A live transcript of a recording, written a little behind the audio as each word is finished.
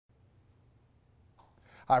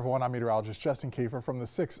Hi everyone, I'm meteorologist Justin Kiefer from the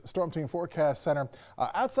 6 Storm Team Forecast Center.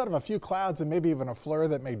 Outside of a few clouds and maybe even a flurry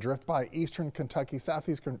that may drift by eastern Kentucky,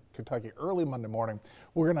 southeastern Kentucky early Monday morning,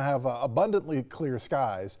 we're going to have abundantly clear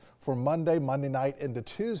skies for Monday night into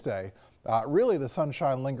Tuesday. Really, the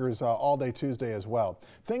sunshine lingers all day Tuesday as well.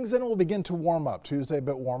 Things then will begin to warm up. Tuesday a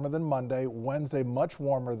bit warmer than Monday. Wednesday much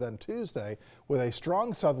warmer than Tuesday. With a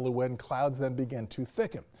strong southerly wind, clouds then begin to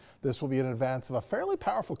thicken. This will be in advance of a fairly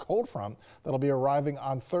powerful cold front that'll be arriving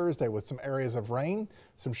on Thursday with some areas of rain,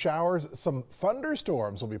 some showers, some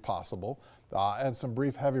thunderstorms will be possible, and some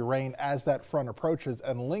brief heavy rain as that front approaches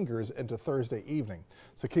and lingers into Thursday evening.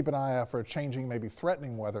 So keep an eye out for changing, maybe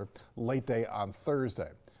threatening weather late day on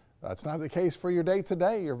Thursday. That's not the case for your day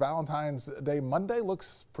today. Your Valentine's Day Monday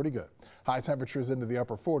looks pretty good. High temperatures into the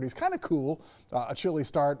upper 40s, kind of cool. A chilly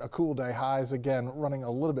start, a cool day. Highs again running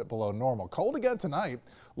a little bit below normal. Cold again tonight.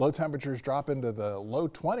 Low temperatures drop into the low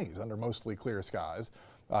 20s under mostly clear skies.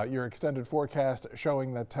 Your extended forecast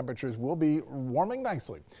showing that temperatures will be warming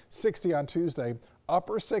nicely. 60 on Tuesday,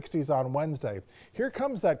 upper 60s on Wednesday. Here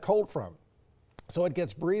comes that cold front. So it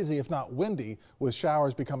gets breezy, if not windy, with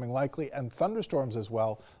showers becoming likely and thunderstorms as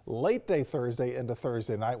well late day Thursday into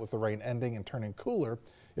Thursday night, with the rain ending and turning cooler,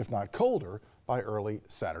 if not colder, by early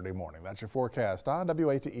Saturday morning. That's your forecast on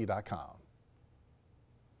WATE.com.